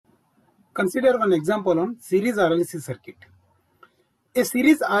Consider one example on series RLC circuit. A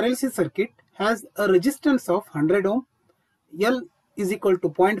series RLC circuit has a resistance of 100 ohm, L is equal to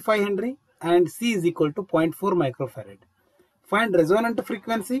 0.5 Henry and C is equal to 0.4 microfarad. Find resonant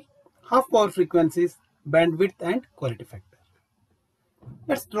frequency, half power frequencies, bandwidth and quality factor.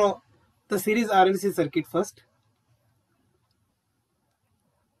 Let's draw the series RLC circuit first.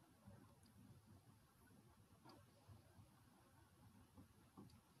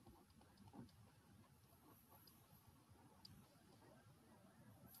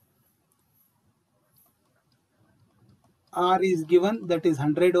 R is given, that is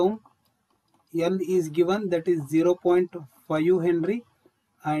 100 ohm, L is given, that is 0.5 Henry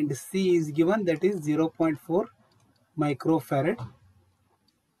and C is given, that is 0.4 microfarad.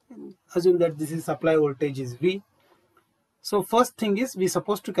 Assume that this is supply voltage is V. So first thing is we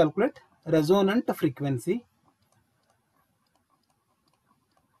supposed to calculate resonant frequency.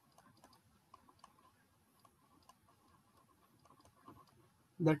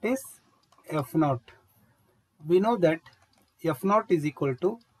 That is F0. We know that F0 is equal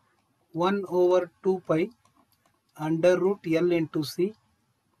to 1 over 2 pi under root L into C.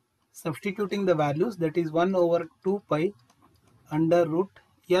 Substituting the values, that is 1 over 2 pi under root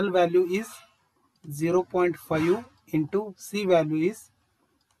L value is 0.5 into C value is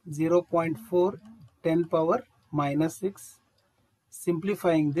 0.4 10 power minus 6.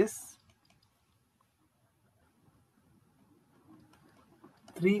 Simplifying this,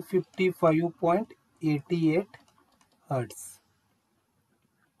 355.88 Hertz.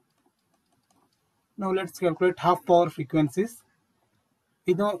 Now let's calculate half power frequencies.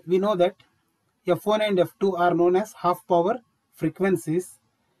 We know that F1 and F2 are known as half power frequencies.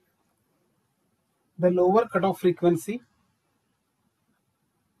 The lower cutoff frequency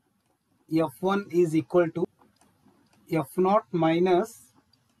F1 is equal to F0 minus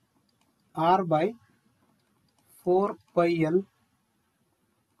R by 4 pi L.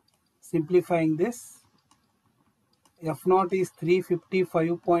 Simplifying this, F0 is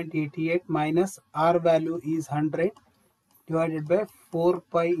 355.88 minus R value is 100 divided by 4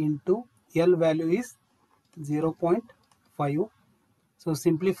 pi into L value is 0.5. So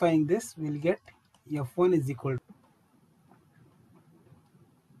simplifying this, we'll get F1 is equal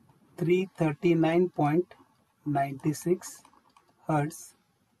to 339.96 Hertz.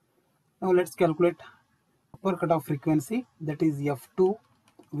 Now let's calculate upper cutoff frequency, that is F2,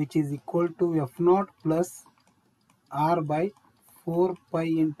 which is equal to F0 plus R by 4 pi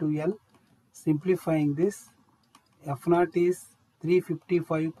into L. Simplifying this, F0 is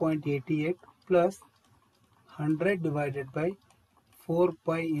 355.88 plus 100 divided by 4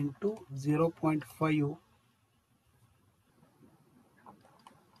 pi into 0.5.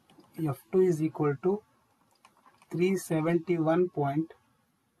 F2 is equal to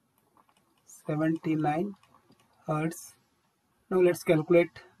 371.79 Hertz. Now let's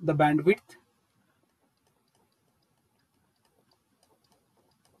calculate the bandwidth.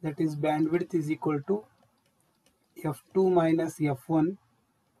 That is bandwidth is equal to F2 minus F1,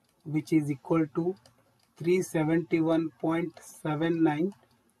 which is equal to 371.79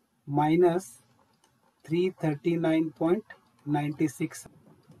 minus 339.96.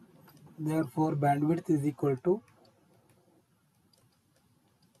 Therefore bandwidth is equal to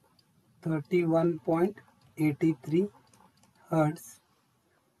 31.83 Hertz.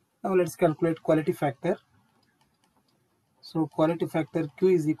 Now let's calculate quality factor. So quality factor Q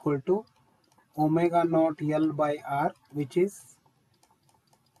is equal to omega naught L by R, which is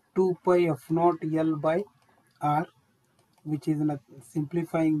 2 pi F naught L by R, which is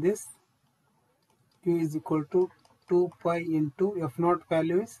simplifying this, Q is equal to 2 pi into F naught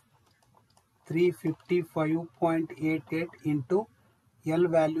value is 355.88 into L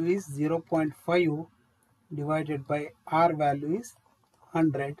value is 0.5 divided by R value is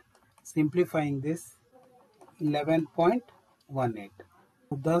 100. Simplifying this, 11.18.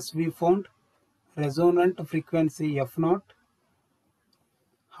 Thus we found resonant frequency F0,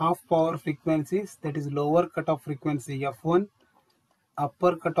 half power frequencies, that is lower cutoff frequency F1,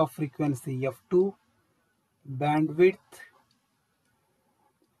 upper cutoff frequency F2, bandwidth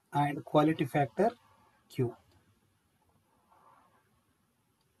and quality factor Q.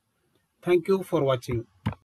 Thank you for watching.